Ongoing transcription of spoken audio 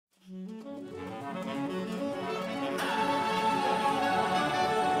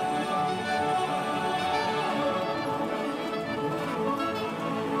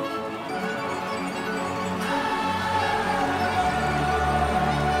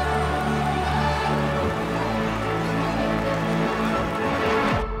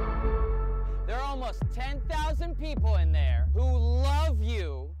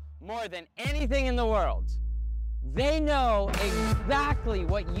anything in the world. They know exactly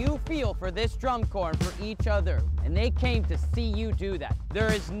what you feel for this drum corps and for each other, and they came to see you do that.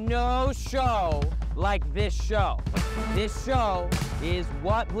 There is no show like this show. This show is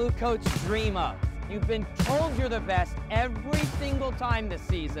what Blue Coats dream of. You've been told you're the best every single time this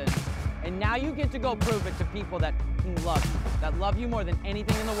season, and now you get to go prove it to people that love you more than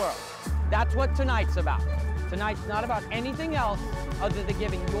anything in the world. That's what tonight's about. Tonight's not about anything else other than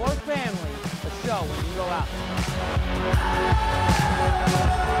giving your family a show when you go out.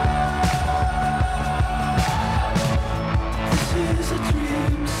 This is a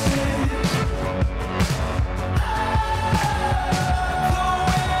dream stage.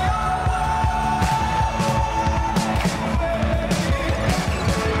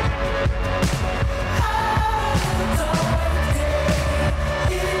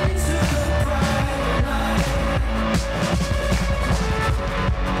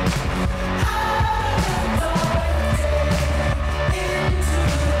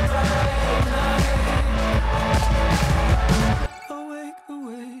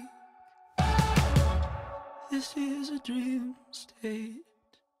 This is a dream state.